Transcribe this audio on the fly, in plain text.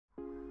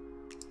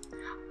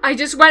I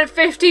just went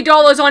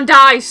 $50 on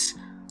dice.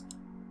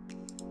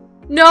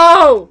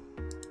 No!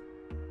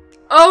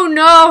 Oh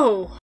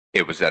no!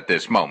 It was at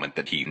this moment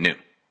that he knew.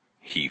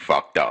 He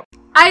fucked up.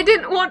 I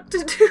didn't want to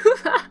do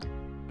that.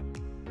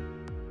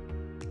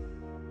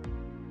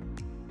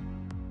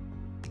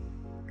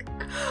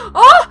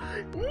 Oh!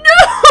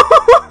 No!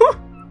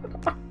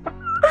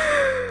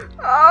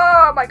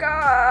 Oh my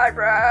god,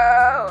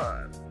 bro.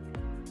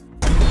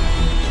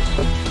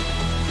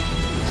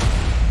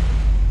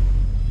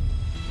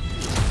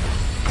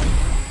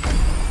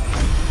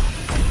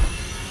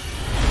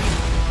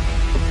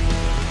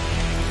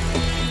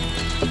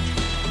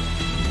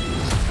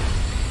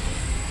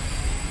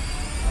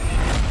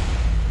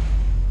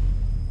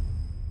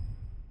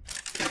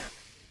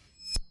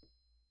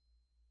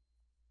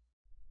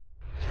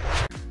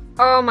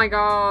 Oh my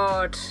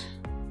god.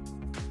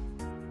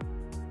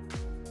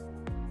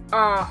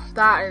 Oh,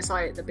 that is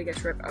like the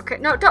biggest rip. Okay,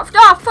 no, don't,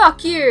 oh,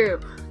 fuck you!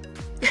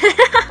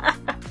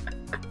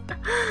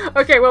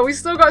 Okay, well, we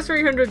still got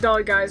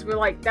 $300, guys. We're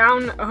like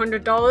down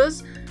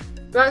 $100.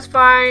 That's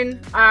fine.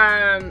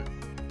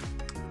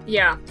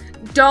 Yeah.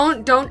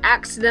 Don't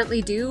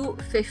accidentally do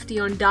 50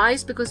 on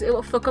dice because it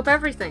will fuck up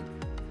everything.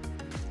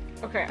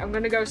 Okay, I'm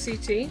gonna go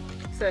CT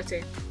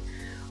 30.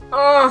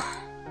 Oh.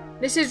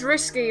 This is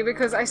risky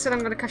because I said I'm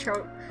gonna cash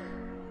out.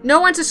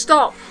 Know when to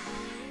stop.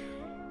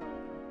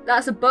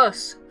 That's a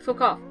bus. Fuck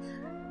off.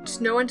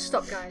 Just know when to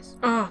stop, guys.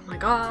 Oh my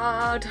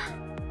god.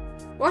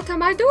 What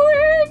am I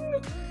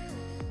doing?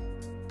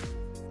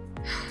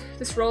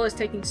 This roll is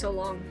taking so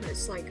long.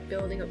 It's like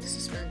building up the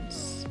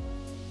suspense.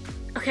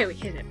 Okay, we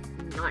hit it.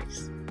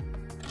 Nice.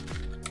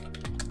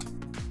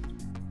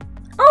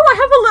 Oh, I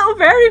have a little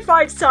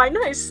verified sign.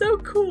 That is so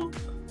cool.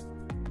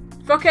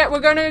 Fuck it.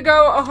 We're gonna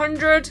go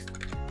 100.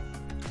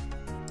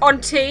 On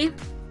T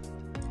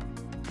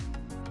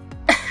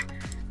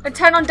and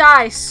 10 on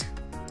dice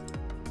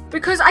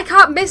because I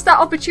can't miss that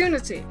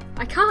opportunity.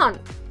 I can't.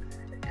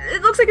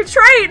 It looks like a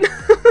train.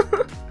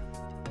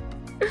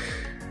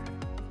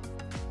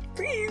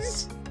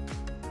 Please.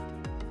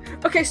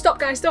 Okay, stop,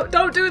 guys.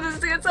 Don't do this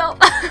to yourself.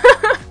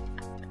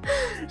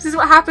 This is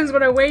what happens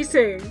when I'm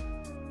waiting.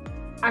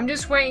 I'm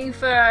just waiting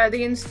for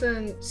the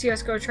instant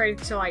CSGO trade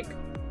to like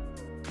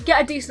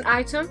get a decent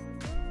item.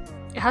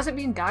 It hasn't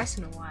been dice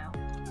in a while.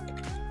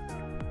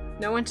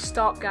 Know when to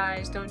stop,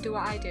 guys. Don't do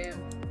what I do.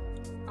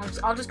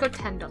 I'll just go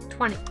 $10,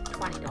 $20.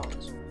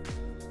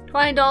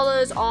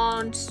 $20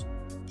 on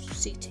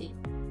CT.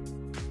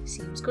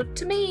 Seems good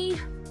to me.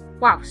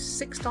 Wow,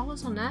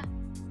 $6 on there.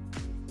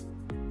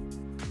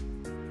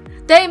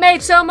 They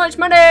made so much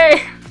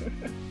money!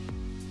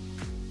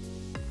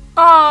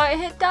 Oh, it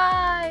hit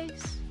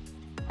dice.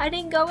 I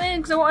didn't go in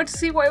because I wanted to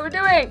see what it was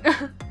doing.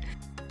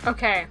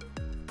 Okay.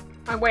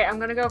 Wait, I'm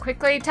gonna go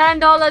quickly.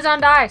 $10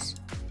 on dice.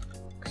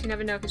 You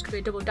never know if it's gonna be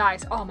a double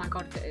dice. Oh my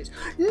god, if it is.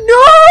 No!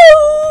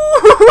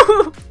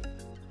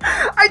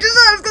 I just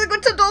said I was gonna go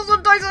 $10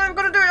 on dice and I'm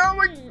gonna do it. Oh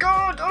my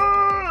god.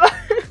 Oh.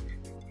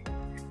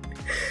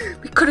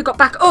 We could have got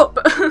back up.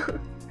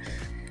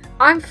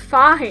 I'm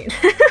fine.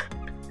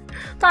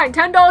 Fine,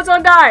 $10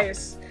 on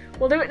dice.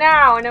 We'll do it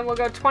now and then we'll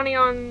go 20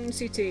 on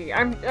CT.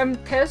 I'm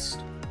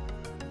pissed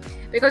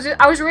because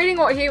I was reading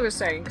what he was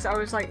saying because I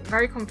was like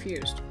very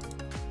confused.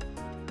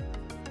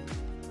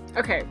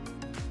 Okay.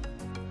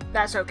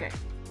 That's okay.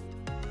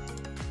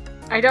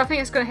 I don't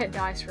think it's gonna hit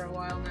dice for a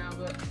while now,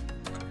 but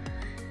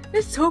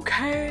it's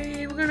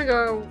okay. We're gonna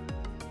go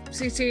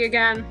CT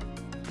again.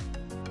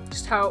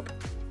 Just hope.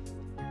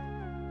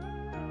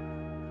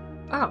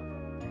 Oh,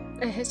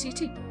 it hit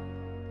CT.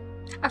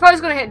 I thought it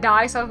was gonna hit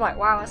dice. I was like,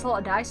 wow, that's a lot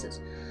of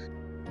dices.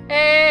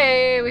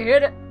 Hey, we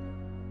hit it.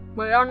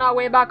 We're on our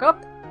way back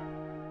up.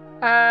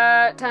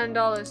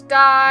 $10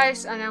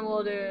 dice, and then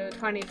we'll do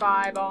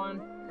 25 on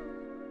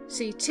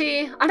CT.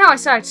 I know I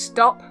said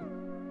stop.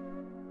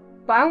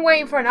 But I'm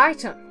waiting for an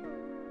item.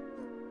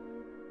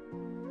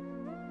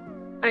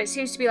 And it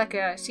seems to be like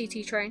a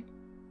CT train.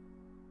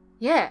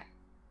 Yeah.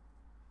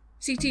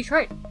 CT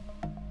train.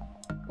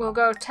 We'll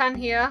go 10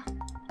 here.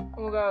 And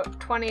we'll go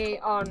 20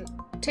 on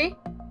T.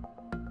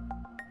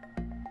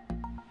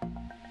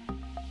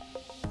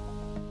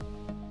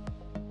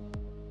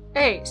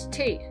 Hey, it's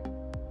T.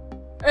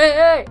 Hey,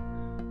 hey!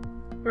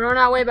 We're on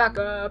our way back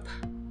up.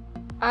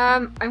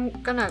 I'm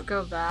gonna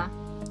go there.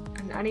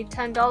 And I need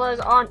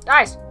 $10 on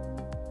dice.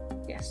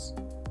 Yes.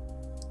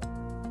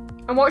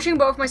 I'm watching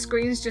both my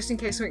screens just in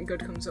case something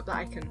good comes up that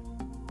I can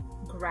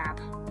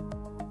grab.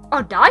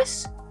 Oh,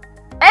 dice?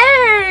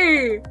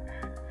 Hey!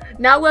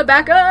 Now we're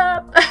back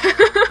up!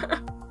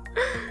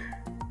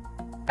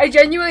 I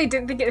genuinely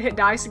didn't think it hit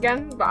dice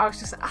again, but I was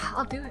just like,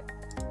 I'll do it.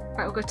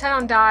 Right, we'll go 10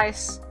 on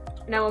dice,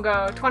 and then we'll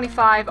go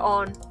 25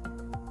 on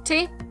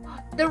T.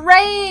 The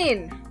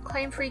rain!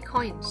 Claim free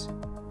coins.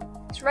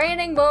 It's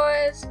raining,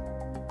 boys!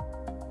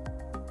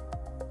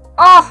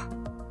 Oh!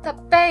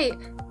 That bait!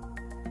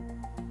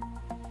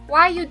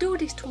 Why you do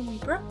this to me,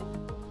 bro?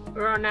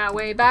 We're on our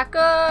way back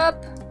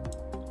up.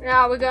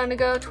 Now we're gonna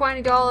go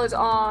 $20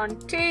 on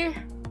T.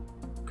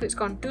 Cause it's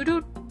gone doo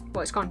doo.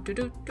 Well, it's gone doo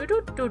doo doo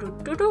doo doo doo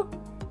doo doo.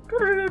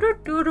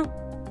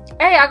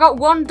 Hey, I got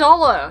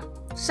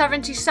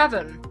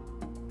 $1.77.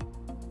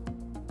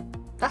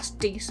 That's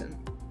decent.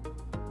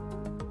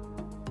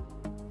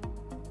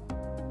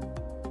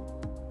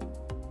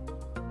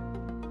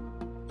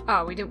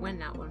 Oh, we didn't win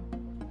that one.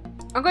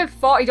 I'm going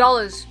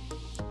 $40.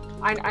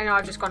 I know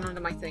I've just gone under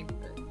my thing.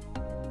 But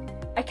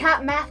I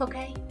can't math,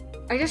 okay?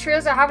 I just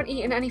realized I haven't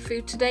eaten any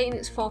food today and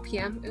it's 4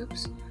 PM.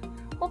 Oops.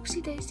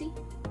 Oopsie daisy.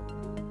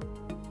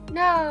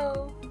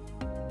 No.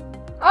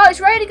 Oh,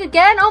 it's raining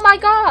again? Oh my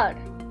god.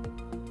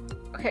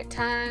 Okay,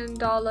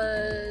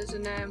 $10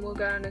 and then we're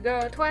gonna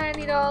go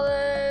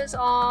 $20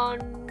 on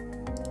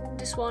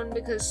this one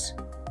because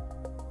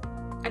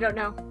I don't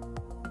know.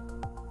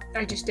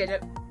 I just did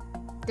it.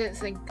 Didn't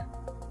think.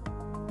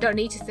 Don't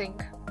need to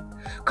think.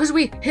 Because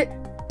we hit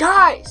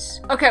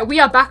dice! Okay, we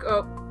are back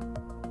up.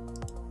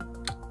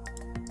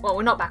 Well,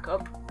 we're not back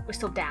up. We're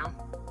still down.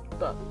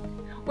 But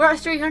we're at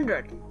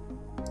 300.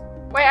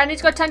 Wait, I need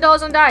to go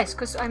 $10 on dice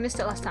because I missed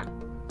it last time.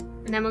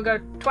 And then we'll go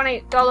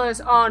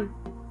 $20 on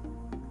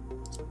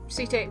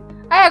CT. Hey,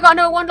 I got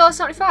another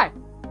 $1.75.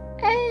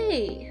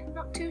 Hey,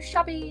 not too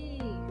shabby.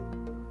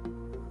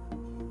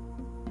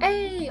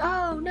 Hey,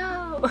 oh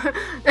no.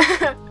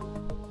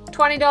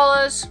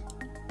 $20.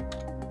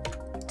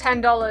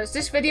 $10.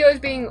 This video is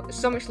being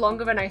so much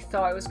longer than I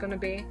thought it was going to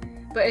be.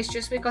 But it's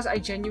just because I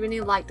genuinely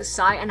like the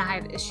site and I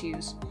have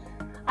issues.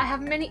 I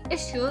have many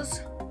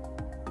issues.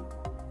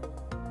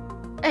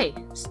 Hey.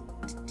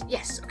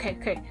 Yes,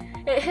 okay.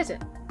 Hit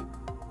it.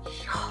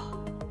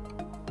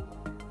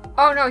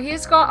 Oh no,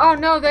 he's gone. Oh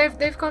no,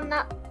 they've gone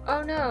that.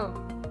 Oh no.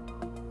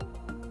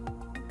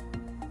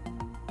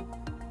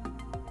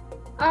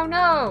 Oh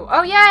no.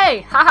 Oh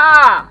yay!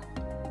 Haha!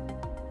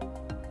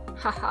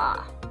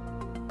 Haha.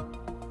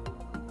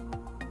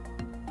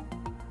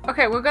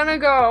 Okay, we're gonna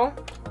go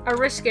a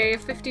risky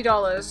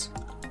 $50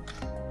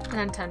 and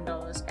then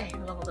 $10. Hey,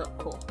 leveled up,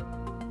 cool.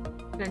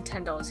 And then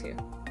 $10 here.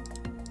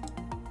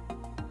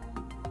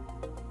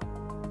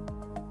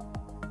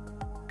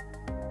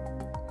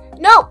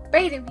 No!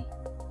 Baiting me!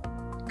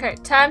 Okay,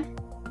 10.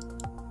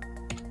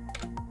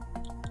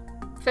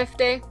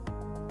 50.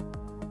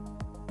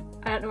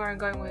 I don't know where I'm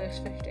going with this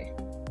 50.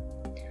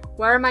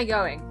 Where am I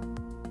going?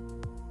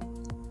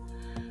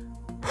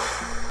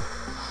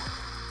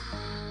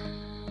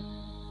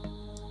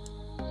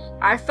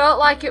 I felt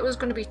like it was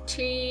going to be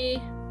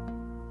T.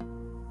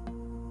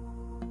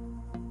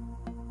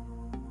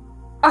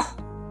 Oh!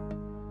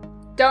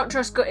 Don't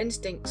trust gut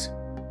instincts.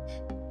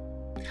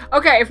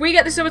 Okay, if we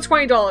get this over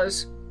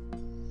 $20,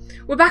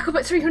 we're back up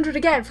at 300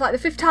 again for like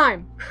the 5th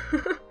time.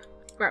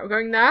 Right, we're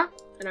going there.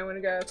 And I'm going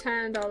to go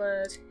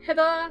 $10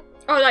 hither.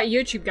 Oh, that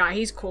YouTube guy,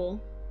 he's cool.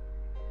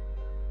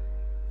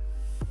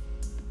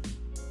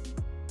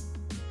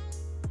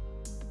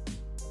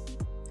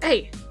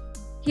 Hey,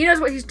 he knows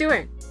what he's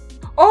doing.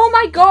 Oh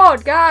my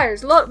god,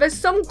 guys, look, there's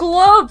some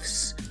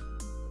gloves.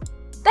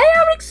 They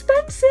are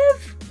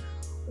expensive.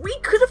 We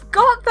could have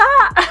got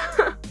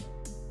that.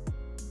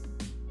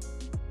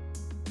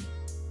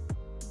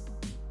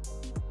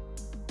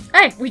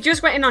 Hey, we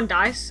just went in on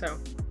dice, so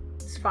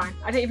it's fine.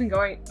 I didn't even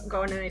go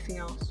on anything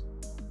else.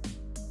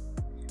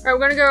 Alright, we're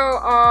gonna go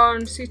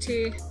on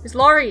CT. There's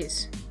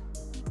lorries.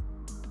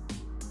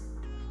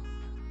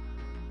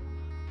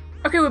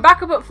 Okay, we're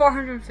back up at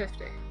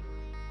 450.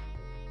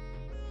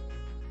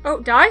 Oh,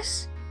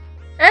 dice?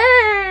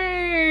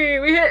 Hey!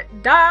 We hit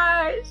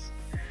dice!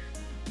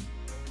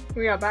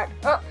 We are back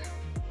up.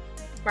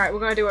 Right, we're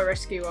gonna do a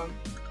risky one.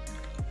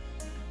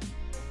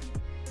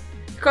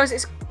 Because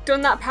it's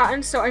done that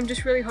pattern, so I'm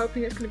just really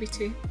hoping it's gonna be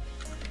T.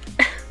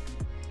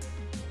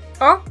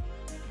 Oh!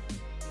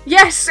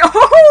 Yes!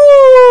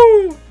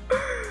 Oh!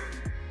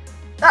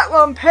 That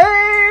one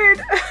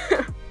paid!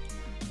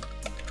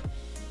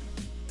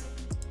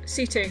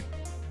 CT.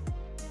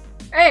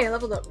 Hey,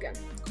 leveled up again.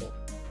 Cool.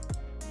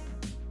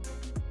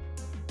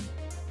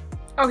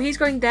 Oh, he's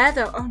going there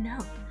though. Oh no.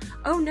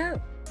 Oh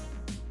no.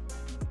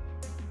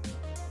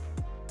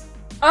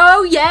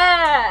 Oh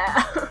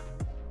yeah!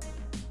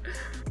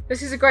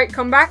 This is a great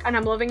comeback and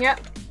I'm loving it.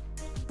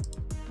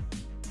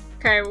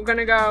 Okay, we're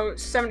gonna go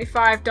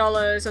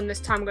 $75 and this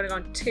time we're gonna go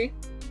on T.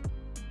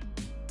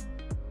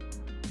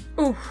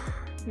 Ooh,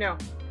 no.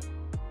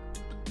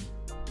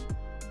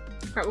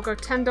 Right, we'll go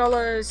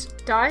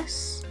 $10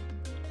 dice.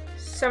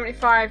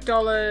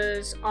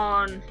 $75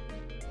 on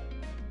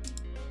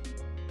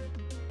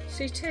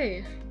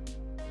CT.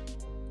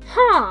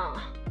 Huh.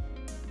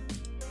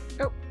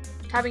 Oh,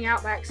 tabbing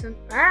out by accident.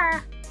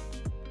 Ah.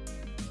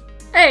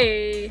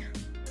 Hey.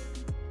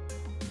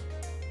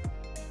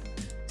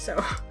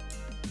 So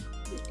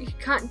you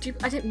can't do.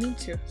 I didn't mean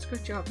to. It's a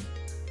good job.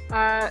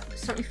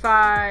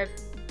 75.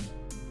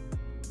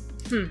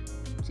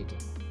 CT.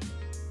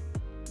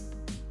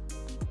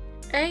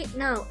 8.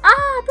 No.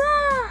 Ah,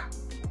 bruh.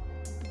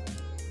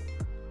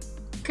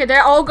 Okay,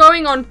 they're all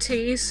going on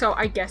T, so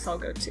I guess I'll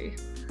go T.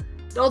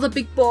 All the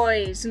big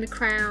boys and the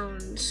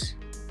crowns.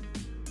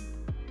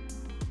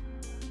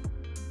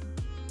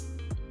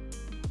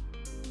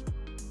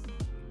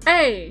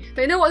 Hey,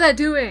 they know what they're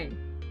doing.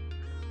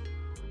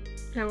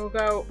 Then we'll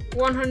go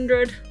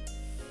 100.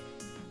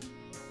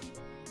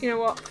 You know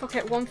what? Fuck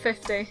it,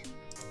 150.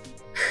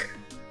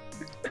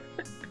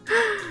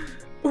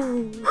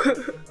 Ooh.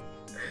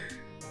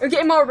 I'm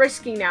getting more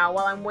risky now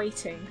while I'm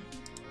waiting.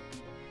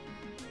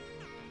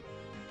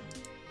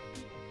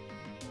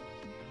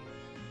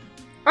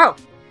 Oh.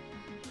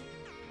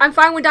 I'm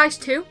fine with dice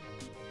too.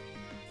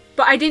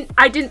 But I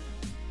didn't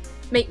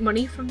make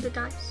money from the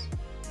dice.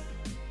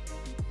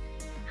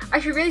 I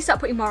should really start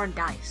putting more on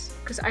dice.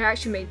 Because I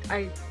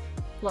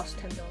lost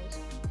 $10.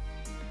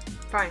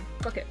 Fine,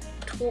 fuck it.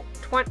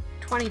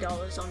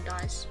 $20 on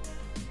dice.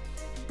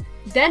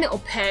 Then it'll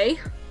pay.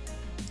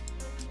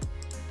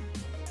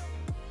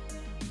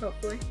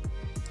 Hopefully.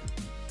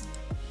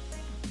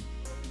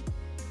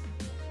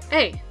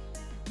 Hey!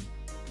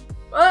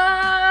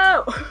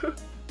 Whoa!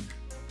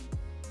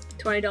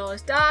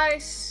 $20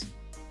 dice.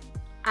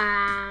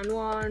 And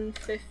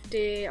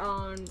 150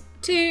 on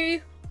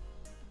tea.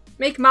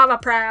 Make mama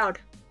proud.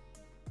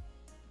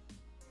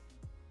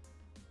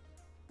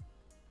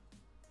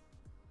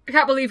 I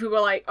can't believe we were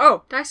like,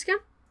 oh, dice again?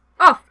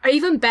 Oh,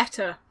 even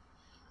better.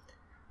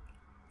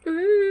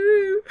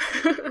 Ooh.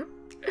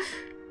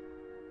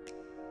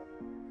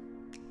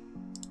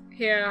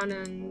 Here, and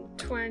then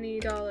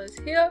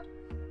 $20 here.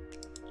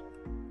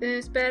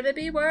 This better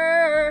be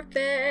worth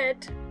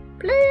it.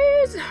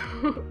 Please.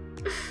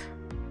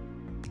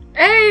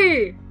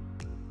 Hey!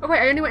 Oh wait,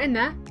 I only went in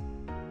there.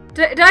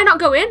 Did I not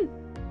go in?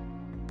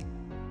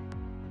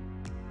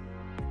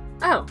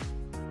 Oh.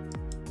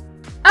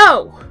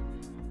 Oh!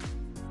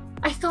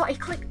 I thought I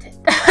clicked it.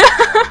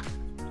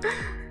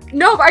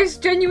 No, but I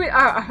just genuinely.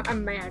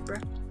 I'm mad, bro.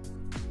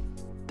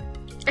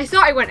 I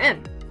thought I went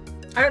in.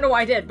 I don't know what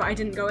I did, but I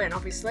didn't go in,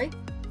 obviously.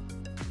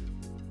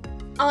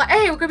 I'm like,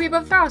 hey, we're gonna be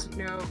above 1,000.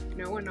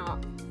 No, we're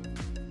not.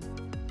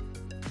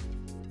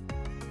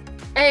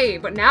 Hey,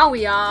 but now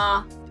we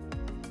are.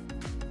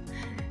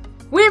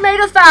 We made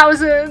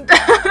 1,000!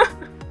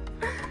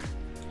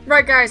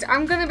 Right, guys,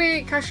 I'm gonna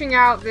be cashing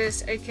out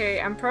this AK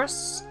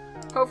Empress.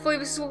 Hopefully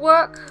this will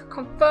work.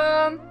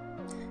 Confirm.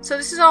 So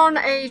this is on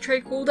a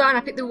trade cooldown. I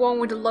picked the one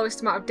with the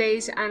lowest amount of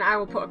days, and I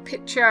will put a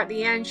picture at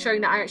the end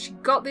showing that I actually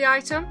got the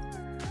item.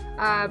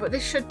 But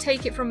this should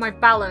take it from my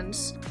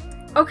balance.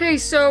 Okay,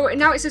 so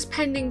now it says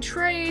pending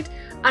trade,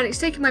 and it's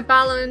taking my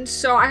balance,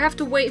 so I have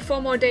to wait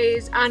 4 more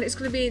days, and it's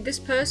going to be this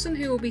person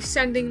who will be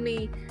sending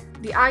me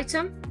the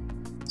item.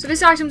 So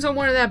this item's on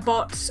one of their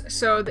bots,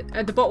 so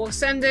the bot will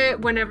send it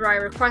whenever I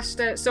request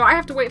it. So I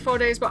have to wait 4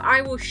 days, but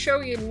I will show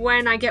you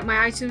when I get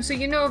my item, so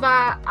you know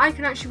that I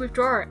can actually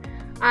withdraw it.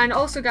 And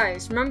also,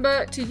 guys,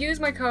 remember to use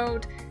my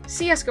code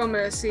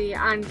CSGOMercy.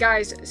 And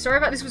guys, sorry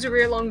that this was a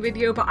really long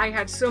video, but I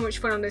had so much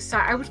fun on this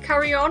site. I would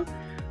carry on,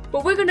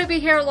 but we're going to be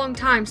here a long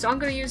time, so I'm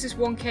going to use this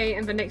 1k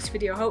in the next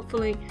video,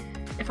 hopefully,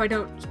 if I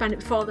don't spend it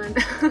before then.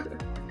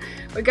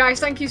 But guys,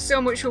 thank you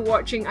so much for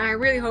watching, and I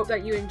really hope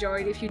that you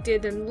enjoyed. If you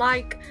did, then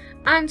like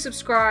and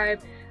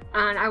subscribe,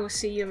 and I will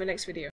see you in the next video.